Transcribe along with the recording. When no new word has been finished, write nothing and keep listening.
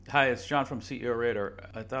Hi, it's John from CEO Radar.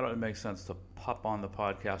 I thought it would make sense to pop on the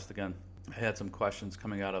podcast again. I had some questions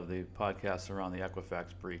coming out of the podcast around the Equifax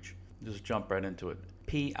breach. Just jump right into it.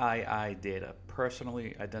 PII data,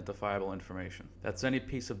 personally identifiable information. That's any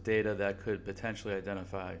piece of data that could potentially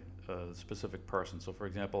identify a specific person. So, for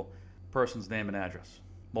example, person's name and address,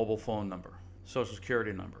 mobile phone number, social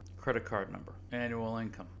security number, credit card number, annual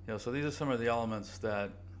income. So these are some of the elements that,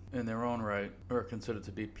 in their own right, are considered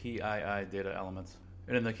to be PII data elements.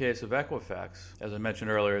 And in the case of Equifax, as I mentioned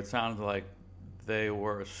earlier, it sounded like they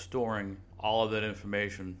were storing all of that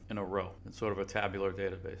information in a row, in sort of a tabular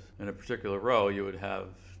database. In a particular row, you would have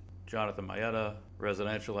Jonathan Mayetta,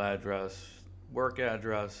 residential address, work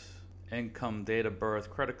address, income, date of birth,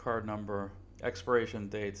 credit card number, expiration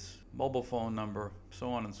dates, mobile phone number, so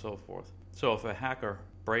on and so forth. So if a hacker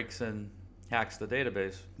breaks in, hacks the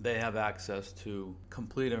database, they have access to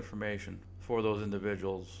complete information for those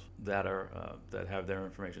individuals that have their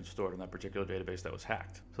information stored in that particular database that was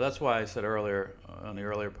hacked. So that's why I said earlier on the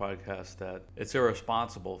earlier podcast that it's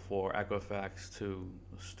irresponsible for Equifax to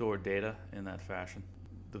store data in that fashion.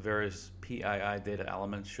 The various PII data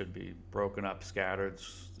elements should be broken up, scattered,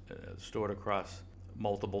 stored across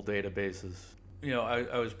multiple databases.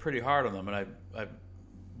 I was pretty hard on them, and I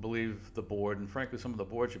believe the board, and frankly some of the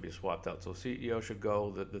board, should be swapped out. So CEO should go,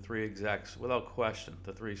 the three execs, without question,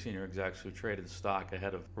 the three senior execs who traded stock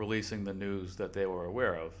ahead of releasing the news that they were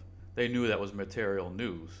aware of. They knew that was material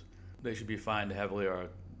news. They should be fined heavily or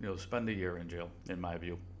spend a year in jail, in my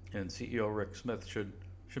view. And CEO Rick Smith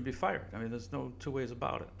should be fired. I mean, there's no two ways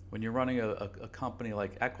about it. When you're running a company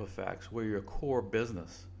like Equifax, where your core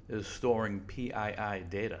business is storing PII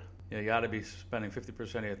data, you got to be spending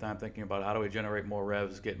 50% of your time thinking about how do we generate more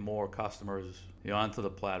revs, get more customers onto the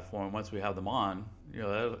platform. Once we have them on, the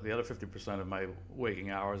other 50% of my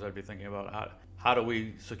waking hours, I'd be thinking about how do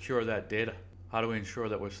we secure that data? How do we ensure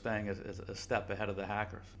that we're staying a step ahead of the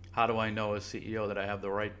hackers? How do I know as CEO that I have the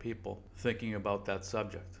right people thinking about that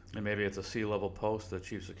subject? And maybe it's a C-level post, a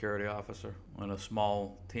chief security officer, and a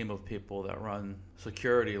small team of people that run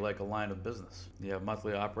security like a line of business. You have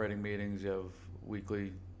monthly operating meetings, you have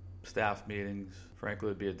weekly staff meetings. Frankly,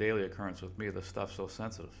 it'd be a daily occurrence with me. This stuff's so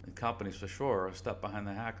sensitive. And companies, for sure, are a step behind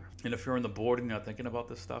the hackers. And if you're in the board and you're not thinking about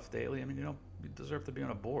this stuff daily, you deserve to be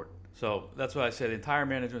on a board. So that's why I say the entire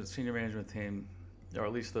management, senior management team, or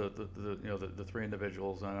at least the three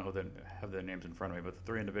individuals, I don't have their names in front of me, but the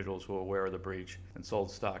three individuals who are aware of the breach and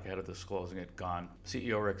sold stock ahead of disclosing it, gone.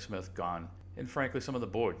 CEO Rick Smith, gone. And frankly, some of the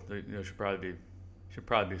board should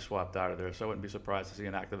probably be swapped out of there. So I wouldn't be surprised to see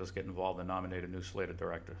an activist get involved and nominate a new slate of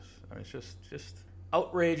directors. I mean, it's just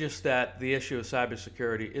outrageous that the issue of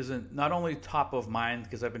cybersecurity isn't not only top of mind,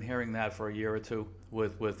 because I've been hearing that for a year or two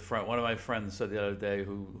with one of my friends said the other day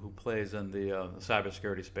who plays in the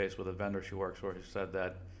cybersecurity space with a vendor she works for. She said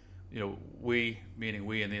that we, meaning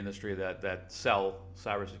we in the industry that sell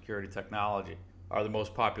cybersecurity technology, are the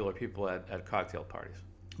most popular people at cocktail parties.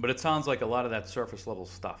 But it sounds like a lot of that surface level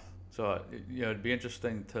stuff. So it'd be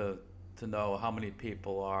interesting to know how many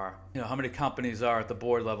people are, how many companies are at the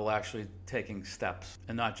board level actually taking steps,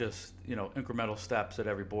 and not just incremental steps at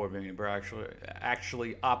every board meeting, but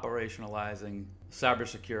actually operationalizing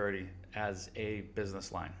cybersecurity as a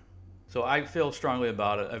business line. So I feel strongly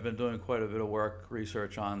about it. I've been doing quite a bit of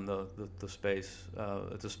research on the space.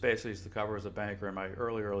 It's a space I used to cover as a banker in my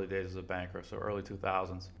early days as a banker, so early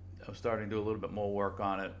 2000s. I'm starting to do a little bit more work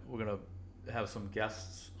on it. We're going to have some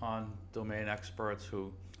guests on, domain experts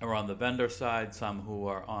who are on the vendor side, some who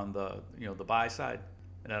are on the buy side,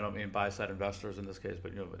 and I don't mean buy side investors in this case,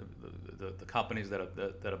 but the companies that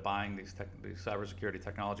are buying these cybersecurity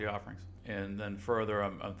technology offerings. And then further,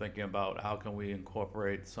 I'm thinking about how can we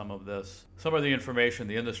incorporate some of the information,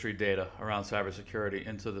 the industry data around cybersecurity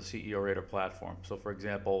into the CEO Radar platform. So, for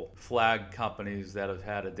example, flag companies that have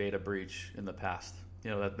had a data breach in the past.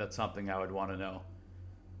 That's something I would want to know.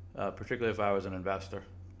 Particularly if I was an investor.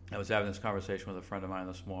 I was having this conversation with a friend of mine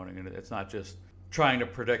this morning, and it's not just trying to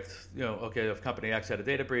predict, okay, if company X had a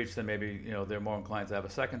data breach, then maybe, they're more inclined to have a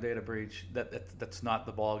second data breach. That's not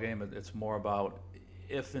the ball game. It's more about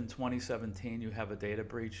if in 2017 you have a data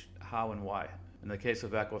breach, how and why. In the case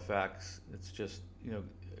of Equifax, it's just,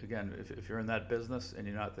 again, if you're in that business and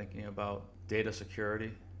you're not thinking about data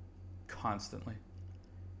security constantly,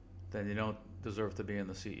 then you don't deserve to be in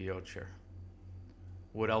the CEO chair.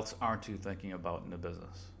 What else aren't you thinking about in the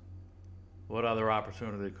business? What other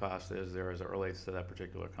opportunity cost is there as it relates to that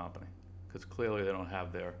particular company? Because clearly they don't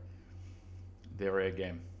have their A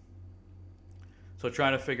game. So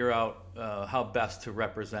trying to figure out how best to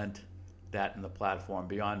represent that in the platform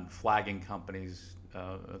beyond flagging companies.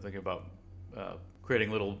 Thinking about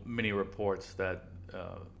creating little mini reports that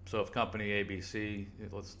So if company ABC,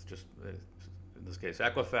 let's just, in this case,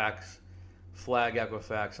 Equifax, flag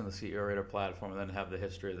Equifax in the CE-Orator platform, and then have the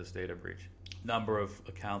history of this data breach. Number of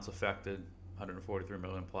accounts affected, 143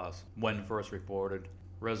 million plus. When first reported,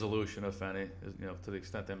 resolution, if any, to the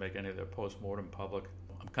extent they make any of their post-mortem public.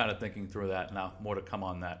 I'm kind of thinking through that now. More to come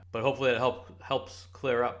on that. But hopefully it helps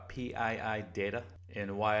clear up PII data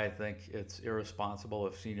and why I think it's irresponsible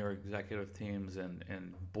if senior executive teams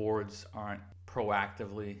and boards aren't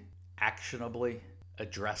proactively, actionably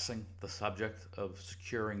addressing the subject of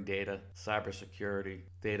securing data, cybersecurity,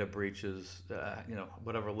 data breaches,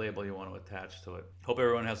 whatever label you want to attach to it. Hope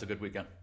everyone has a good weekend.